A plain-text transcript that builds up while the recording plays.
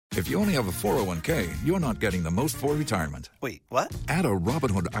If you only have a 401k, you're not getting the most for retirement. Wait, what? Add a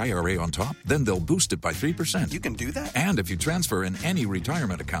Robinhood IRA on top, then they'll boost it by 3%. You can do that? And if you transfer in any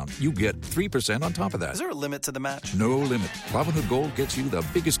retirement account, you get 3% on top of that. Is there a limit to the match? No limit. Robinhood Gold gets you the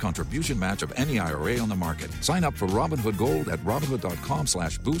biggest contribution match of any IRA on the market. Sign up for Robinhood Gold at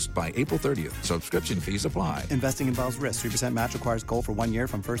Robinhood.com/boost by April 30th. Subscription fees apply. Investing involves risk. 3% match requires gold for 1 year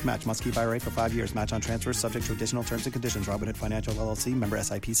from first match. Must keep IRA for 5 years. Match on transfers subject to additional terms and conditions. Robinhood Financial LLC, member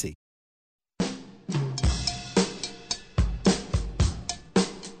SIPC.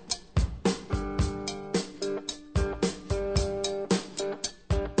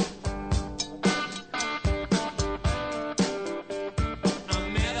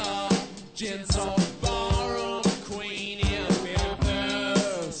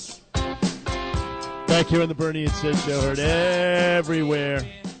 Back here on the Bernie and Sid Show, heard everywhere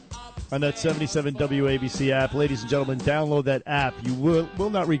on that 77 WABC app. Ladies and gentlemen, download that app. You will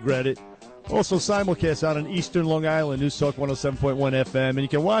not regret it. Also, simulcast out on Eastern Long Island, News Talk 107.1 FM. And you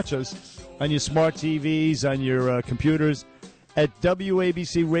can watch us on your smart TVs, on your computers at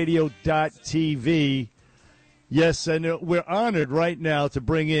WABCRadio.tv. Yes, and we're honored right now to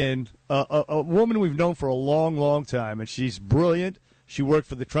bring in a woman we've known for a long, long time, and she's brilliant. She worked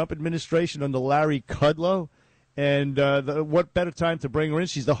for the Trump administration under Larry Kudlow, and what better time to bring her in?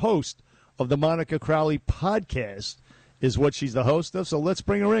 She's the host of the Monica Crowley podcast, is what she's the host of. So let's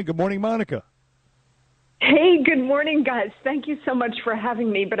bring her in. Good morning, Monica. Hey, good morning, guys. Thank you so much for having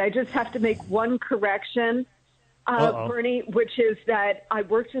me, but I just have to make one correction, Bernie, which is that I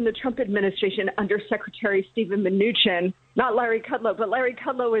worked in the Trump administration under Secretary Steven Mnuchin, not Larry Kudlow, but Larry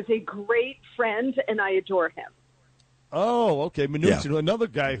Kudlow is a great friend, and I adore him. Oh, okay. Mnuchin, another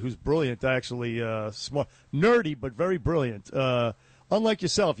guy who's brilliant, actually, smart, nerdy, but very brilliant. Unlike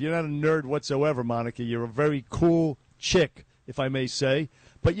yourself, you're not a nerd whatsoever, Monica. You're a very cool chick, if I may say.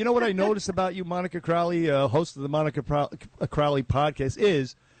 But you know what I noticed about you, Monica Crowley, host of the Monica Crowley podcast,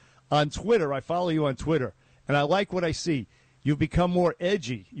 is on Twitter. I follow you on Twitter, and I like what I see. You've become more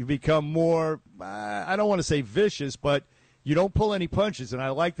edgy. You've become more, I don't want to say vicious, but you don't pull any punches, and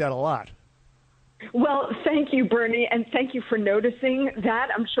I like that a lot. Well, thank you, Bernie, and thank you for noticing that.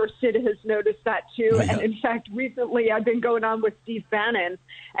 I'm sure Sid has noticed that, too. Yeah. And, in fact, recently I've been going on with Steve Bannon,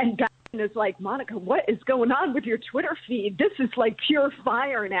 and Bannon is like, Monica, what is going on with your Twitter feed? This is like pure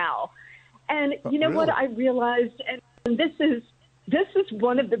fire now. And you know what I realized, and this is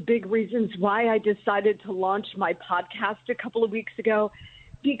one of the big reasons why I decided to launch my podcast a couple of weeks ago,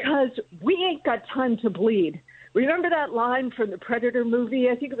 because we ain't got time to bleed. Remember that line from the Predator movie?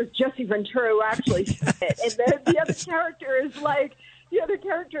 I think it was Jesse Ventura who actually said it. And the other character is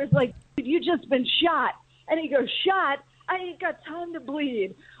like, you just been shot. And he goes, shot? I ain't got time to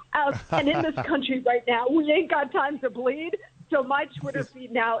bleed. And in this country right now, we ain't got time to bleed. So my Twitter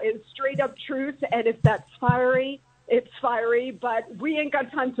feed now is straight up truth. And if that's fiery, it's fiery, but we ain't got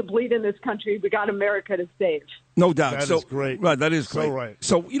time to bleed in this country. We got America to save. No doubt. That is great. Right, that is great. So right.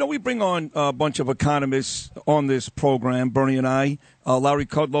 So, we bring on a bunch of economists on this program, Bernie and I. Larry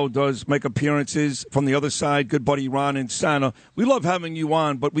Kudlow does make appearances from the other side, good buddy Ron and Santa. We love having you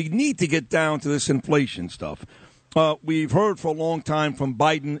on, but we need to get down to this inflation stuff. We've heard for a long time from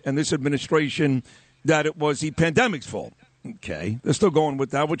Biden and this administration that it was the pandemic's fault. Okay, they're still going with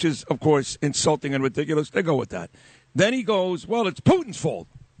that, which is, of course, insulting and ridiculous. They go with that. Then he goes, well, it's Putin's fault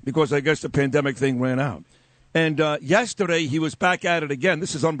because I guess the pandemic thing ran out. And yesterday he was back at it again.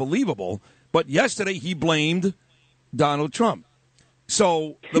 This is unbelievable. But yesterday he blamed Donald Trump.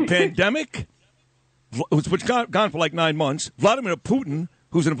 So the pandemic, which gone for like 9 months, Vladimir Putin,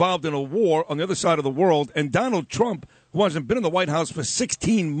 who's involved in a war on the other side of the world, and Donald Trump, who hasn't been in the White House for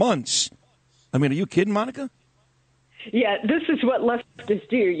 16 months. I mean, are you kidding, Monica? Yeah, this is what leftists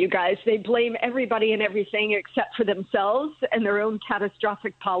do, you guys. They blame everybody and everything except for themselves and their own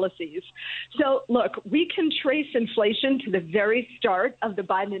catastrophic policies. So, look, we can trace inflation to the very start of the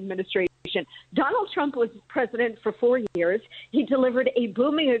Biden administration. Donald Trump was president for 4 years. He delivered a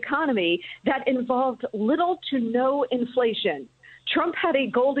booming economy that involved little to no inflation. Trump had a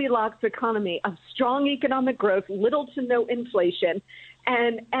Goldilocks economy of strong economic growth, little to no inflation,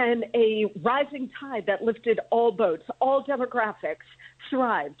 and a rising tide that lifted all boats. All demographics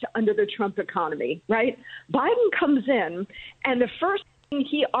thrived under the Trump economy, right? Biden comes in, and the first thing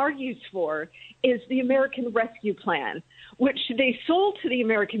he argues for is the American Rescue Plan, which they sold to the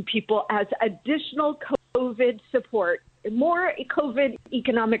American people as additional COVID support, more COVID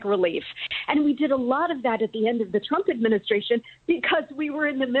economic relief. And we did a lot of that at the end of the Trump administration because we were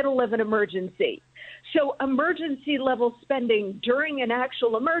in the middle of an emergency. So emergency level spending during an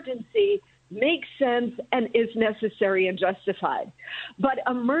actual emergency makes sense and is necessary and justified. But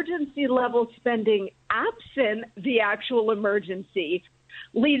emergency level spending absent the actual emergency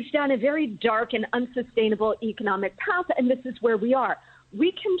leads down a very dark and unsustainable economic path, and this is where we are.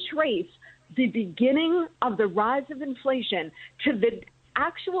 We can trace the beginning of the rise of inflation to the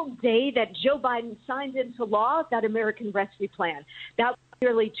actual day that Joe Biden signed into law that American Rescue Plan. That was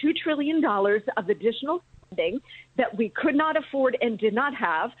nearly $2 trillion of additional spending that we could not afford and did not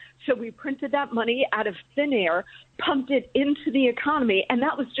have. So we printed that money out of thin air, pumped it into the economy, and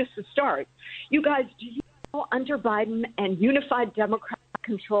that was just the start. You guys, do you know, under Biden and unified Democratic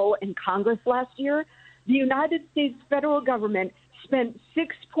control in Congress last year, the United States federal government spent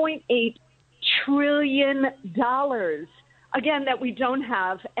 $6.8 trillion, again, that we don't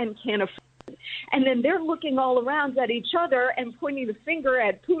have and can't afford. And then they're looking all around at each other and pointing the finger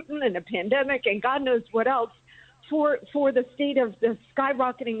at Putin and the pandemic and God knows what else for the state of the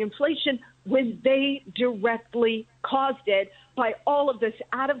skyrocketing inflation when they directly caused it by all of this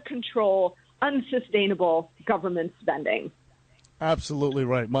out of control, unsustainable government spending. Absolutely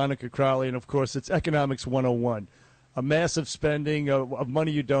right, Monica Crowley. And, of course, it's Economics 101. A massive spending of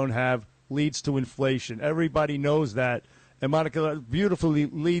money you don't have leads to inflation. Everybody knows that. And, Monica, beautifully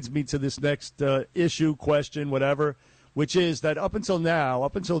leads me to this next issue, question, whatever, which is that up until now,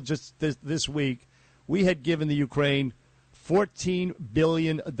 up until just this week, we had given the Ukraine $14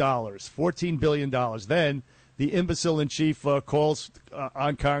 billion. $14 billion. Then the imbecile-in-chief calls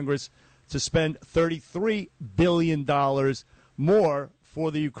on Congress to spend $33 billion more for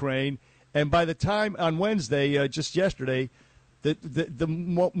the Ukraine. And by the time on Wednesday, just yesterday, the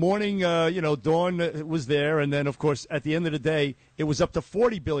morning, dawn was there. And then, of course, at the end of the day, it was up to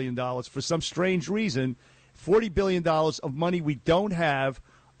 $40 billion for some strange reason. $40 billion of money we don't have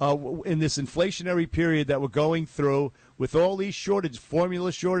in this inflationary period that we're going through with all these shortages,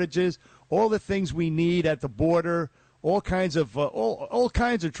 formula shortages, all the things we need at the border, all kinds of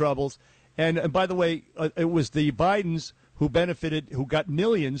troubles. And by the way, it was the Bidens who benefited, who got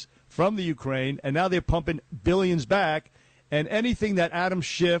millions from the Ukraine, and now they're pumping billions back. And anything that Adam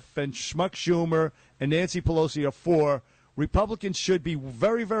Schiff and Schmuck Schumer and Nancy Pelosi are for, Republicans should be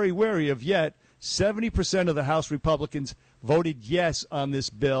very, very wary of. Yet 70% of the House Republicans voted yes on this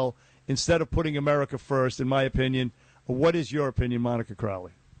bill instead of putting America first, in my opinion. What is your opinion, Monica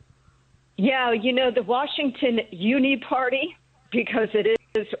Crowley? Yeah, the Washington Uni Party, because it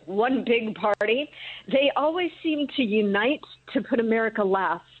is one big party, they always seem to unite to put America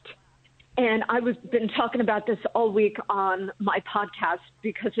last. And I've been talking about this all week on my podcast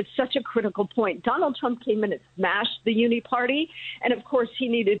because it's such a critical point. Donald Trump came in and smashed the Uni Party, and of course he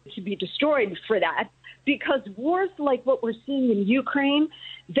needed to be destroyed for that, because wars like what we're seeing in Ukraine,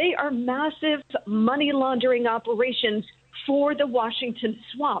 they are massive money laundering operations for the Washington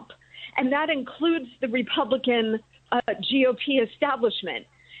swamp. And that includes the Republican GOP establishment.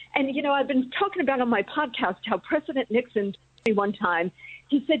 And, I've been talking about on my podcast how President Nixon told me one time,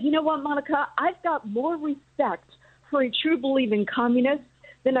 he said, you know what, Monica, I've got more respect for a true believing communist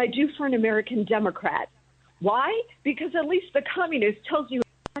than I do for an American Democrat. Why? Because at least the communist tells you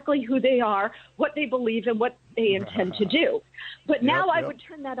exactly who they are, what they believe, and what they intend to do. But now I would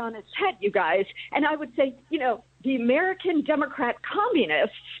turn that on its head, you guys, and I would say, the American Democrat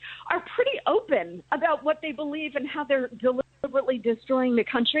communists are pretty open about what they believe and how they're deliberately destroying the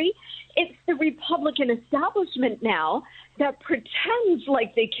country. It's the Republican establishment now that pretends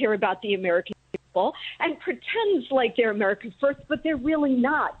like they care about the American people and pretends like they're America first, but they're really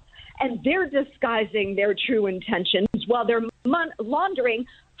not. And they're disguising their true intentions while they're laundering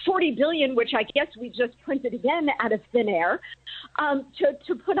 $40 billion, which I guess we just printed again out of thin air,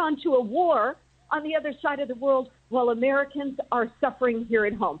 to put onto a war on the other side of the world while Americans are suffering here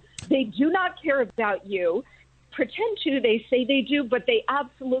at home. They do not care about you. Pretend to, they say they do, but they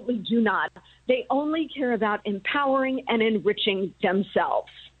absolutely do not. They only care about empowering and enriching themselves.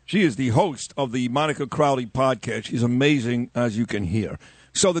 She is the host of the Monica Crowley podcast. She's amazing, as you can hear.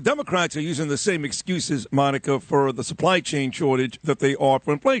 So the Democrats are using the same excuses, Monica, for the supply chain shortage that they are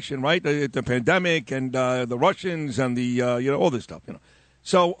for inflation, right? The pandemic and the Russians and the all this stuff,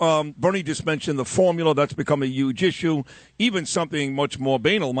 So Bernie just mentioned the formula. That's become a huge issue. Even something much more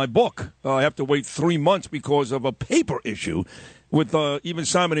banal. My book, I have to wait 3 months because of a paper issue with even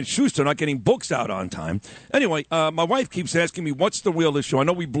Simon & Schuster not getting books out on time. Anyway, my wife keeps asking me, what's the real issue? I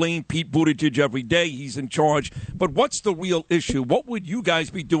know we blame Pete Buttigieg every day. He's in charge. But what's the real issue? What would you guys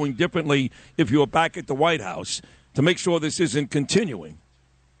be doing differently if you were back at the White House to make sure this isn't continuing?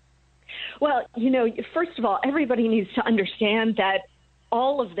 Well, first of all, everybody needs to understand that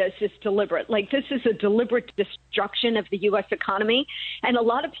all of this is deliberate. Like, this is a deliberate destruction of the U.S. economy. And a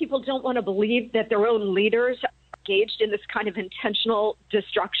lot of people don't want to believe that their own leaders are engaged in this kind of intentional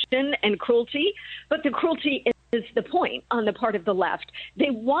destruction and cruelty. But the cruelty is the point on the part of the left. They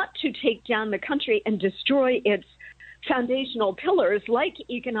want to take down the country and destroy its foundational pillars like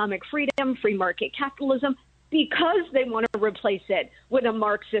economic freedom, free market capitalism, because they want to replace it with a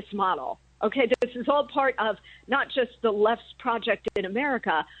Marxist model. Okay, this is all part of not just the left's project in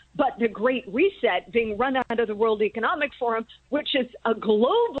America, but the Great Reset being run out of the World Economic Forum, which is a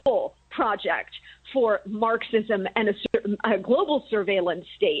global project for Marxism and a global surveillance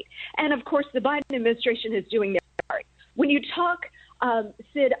state. And, of course, the Biden administration is doing their part. When you talk,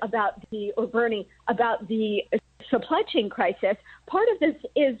 Sid, Bernie, about the supply chain crisis, part of this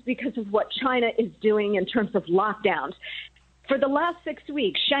is because of what China is doing in terms of lockdowns. For the last 6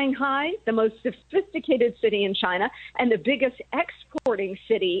 weeks, Shanghai, the most sophisticated city in China and the biggest exporting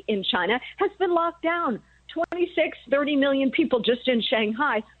city in China, has been locked down. 30 million people just in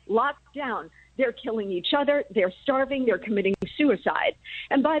Shanghai locked down. They're killing each other. They're starving. They're committing suicide.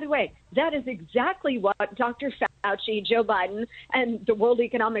 And by the way, that is exactly what Dr. Fauci, Joe Biden, and the World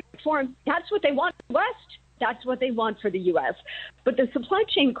Economic Forum, that's what they want in the West. That's what they want for the U.S. But the supply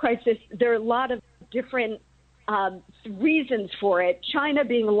chain crisis, there are a lot of different reasons for it. China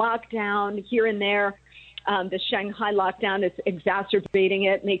being locked down here and there. The Shanghai lockdown is exacerbating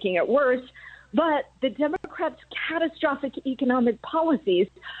it, making it worse. But the Democrats' catastrophic economic policies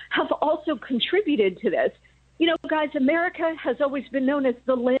have also contributed to this. You know, guys, America has always been known as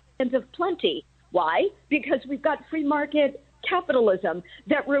the land of plenty. Why? Because we've got free market capitalism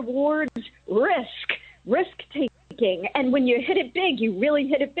that rewards risk-taking. And when you hit it big, you really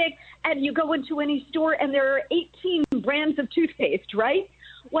hit it big. And you go into any store and there are 18 brands of toothpaste, right?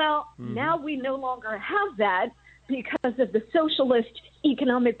 Well, now we no longer have that because of the socialist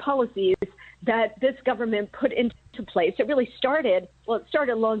economic policies that this government put into place. It really started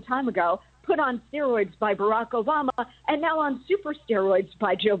a long time ago, put on steroids by Barack Obama, and now on super steroids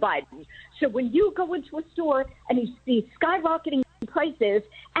by Joe Biden. So when you go into a store and you see skyrocketing prices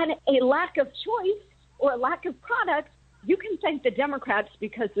and a lack of choice or a lack of products, you can thank the Democrats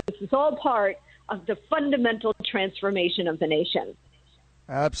because this is all part of the fundamental transformation of the nation.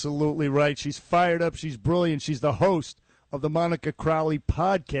 Absolutely right. She's fired up. She's brilliant. She's the host of the Monica Crowley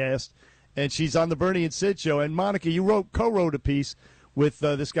podcast, and she's on the Bernie and Sid show. And Monica, you co-wrote a piece with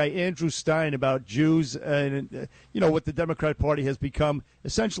this guy Andrew Stein about Jews and what the Democrat Party has become,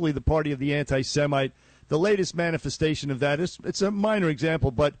 essentially the party of the anti-Semite. The latest manifestation of that it's a minor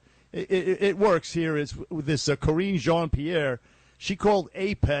example, but it works here. Is with this Corinne Jean-Pierre. She called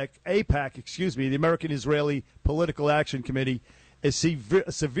AIPAC, the American Israeli Political Action Committee, a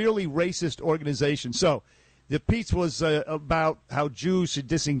severely racist organization. So the piece was about how Jews should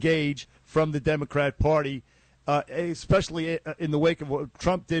disengage from the Democrat Party, especially in the wake of what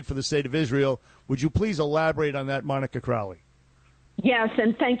Trump did for the state of Israel. Would you please elaborate on that, Monica Crowley? Yes,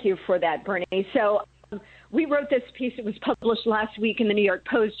 and thank you for that, Bernie. So we wrote this piece. It was published last week in the New York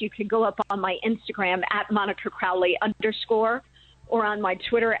Post. You can go up on my Instagram at Monica Crowley _ or on my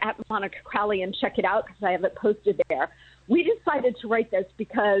Twitter at Monica Crowley and check it out because I have it posted there. We decided to write this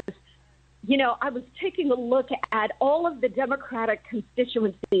because, I was taking a look at all of the Democratic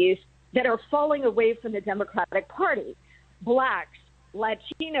constituencies that are falling away from the Democratic Party. Blacks,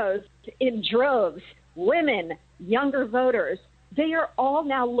 Latinos in droves, women, younger voters. They are all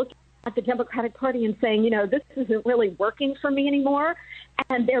now looking at the Democratic Party and saying, this isn't really working for me anymore.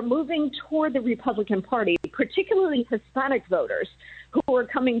 And they're moving toward the Republican Party, particularly Hispanic voters who are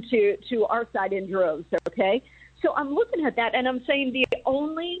coming to our side in droves, okay? So I'm looking at that and I'm saying the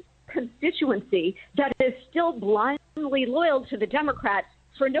only constituency that is still blindly loyal to the Democrats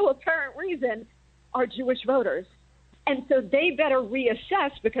for no apparent reason are Jewish voters. And so they better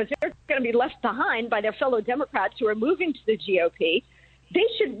reassess because they're going to be left behind by their fellow Democrats who are moving to the GOP. They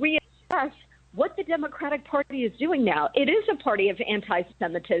should reassess what the Democratic Party is doing now. It is a party of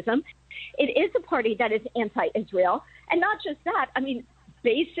anti-Semitism. It is a party that is anti-Israel. And not just that,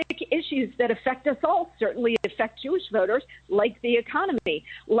 basic issues that affect us all certainly affect Jewish voters, like the economy,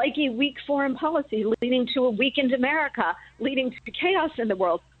 like a weak foreign policy leading to a weakened America, leading to chaos in the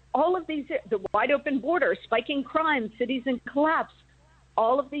world. All of these, the wide open border, spiking crime, cities in collapse,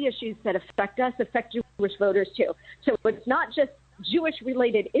 all of the issues that affect us affect Jewish voters too. So it's not just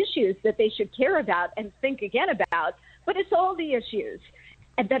Jewish-related issues that they should care about and think again about, but it's all the issues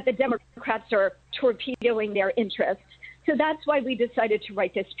and that the Democrats are torpedoing their interests. So that's why we decided to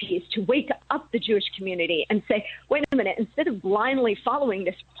write this piece, to wake up the Jewish community and say, wait a minute, instead of blindly following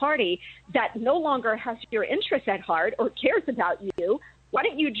this party that no longer has your interests at heart or cares about you, why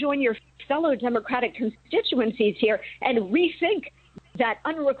don't you join your fellow Democratic constituencies here and rethink that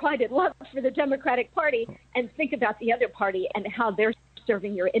unrequited love for the Democratic Party and think about the other party and how they're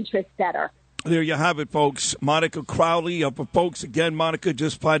serving your interests better. There you have it, folks. Monica Crowley. For folks, again, Monica,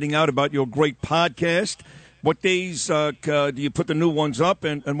 just finding out about your great podcast. What days do you put the new ones up?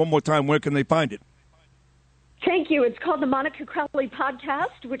 And one more time, where can they find it? Thank you. It's called the Monica Crowley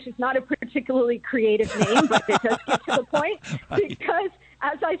Podcast, which is not a particularly creative name, but it does get to the point because,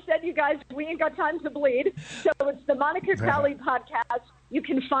 as I said, you guys, we ain't got time to bleed. So it's the Monica Crowley Podcast. You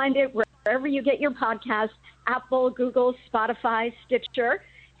can find it wherever you get your podcasts, Apple, Google, Spotify, Stitcher.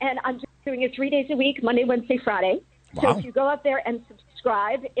 And I'm just doing it 3 days a week, Monday, Wednesday, Friday. Wow. So if you go out there and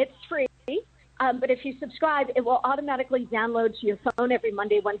subscribe, it's free. But if you subscribe, it will automatically download to your phone every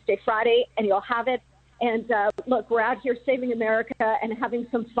Monday, Wednesday, Friday, and you'll have it. And look, we're out here saving America and having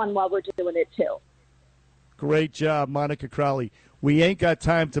some fun while we're doing it, too. Great job, Monica Crowley. We ain't got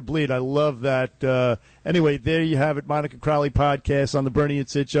time to bleed. I love that. Anyway, there you have it, Monica Crowley Podcast on the Bernie and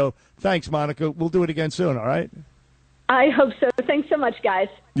Sid Show. Thanks, Monica. We'll do it again soon, all right? I hope so. Thanks so much, guys.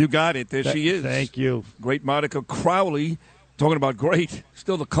 You got it. There she is. Thank you. Great Monica Crowley. Talking about great.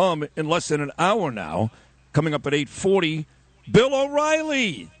 Still to come in less than an hour now. Coming up at 8:40, Bill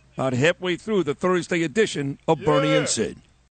O'Reilly. About halfway through the Thursday edition of Bernie and Sid.